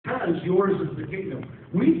says yours is the kingdom.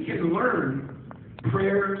 We can learn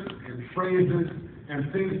prayers and phrases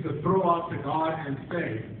and things to throw out to God and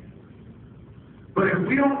say. But if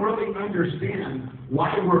we don't really understand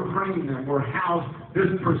why we're praying them or have this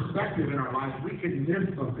perspective in our lives, we can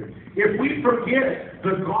miss something. If we forget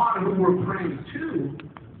the God who we're praying to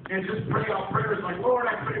and just pray out prayers like, Lord,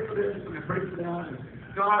 I pray for this and I pray for that, and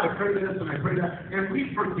God, I pray this and I pray that, and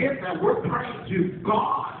we forget that we're praying to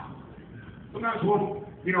God. Sometimes we'll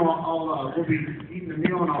be eating a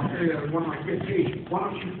meal and I'll say to one of my kids, hey, why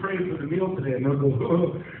don't you pray for the meal today? And they'll go,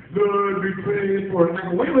 oh, Lord, we pray for it. And I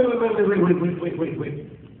go, wait.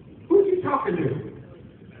 Who are you talking to?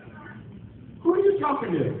 Who are you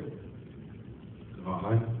talking to?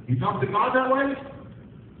 God. You talk to God that way?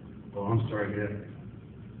 Oh, I'm sorry, Dad.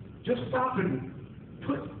 Just stop and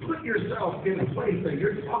put yourself in a place that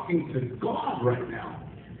you're talking to God right now.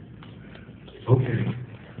 Okay.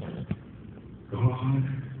 God,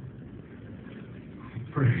 I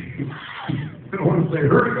pray. I don't want to say,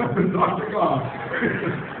 hurry up and talk to God.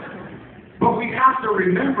 But we have to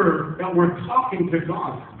remember that we're talking to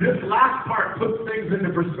God. This last part puts things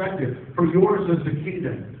into perspective. For yours is the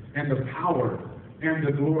kingdom and the power and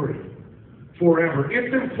the glory forever.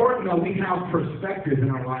 It's important that we have perspective in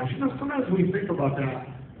our lives. Sometimes we think about that.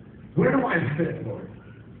 Where do I fit, Lord?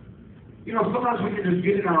 Sometimes we can just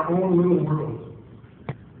get in our own little world.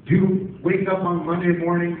 Wake up on Monday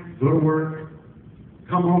morning, go to work,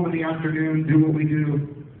 come home in the afternoon, do what we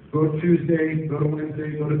do, go Tuesday, go to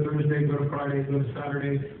Wednesday, go to Thursday, go to Friday, go to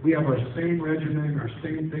Saturday. We have our same regimen, our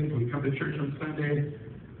same things. We come to church on Sunday,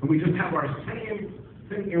 and we just have our same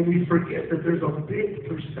thing, and we forget that there's a big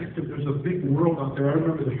perspective, there's a big world out there. I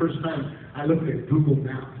remember the first time I looked at Google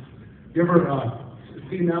Maps. You ever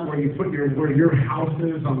seen that where you put where your house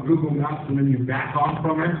is on Google Maps and then you back off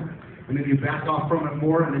from it? And then you back off from it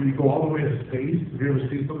more, and then you go all the way to space. Have you ever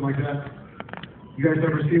seen something like that? You guys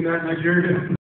ever seen that in Nigeria?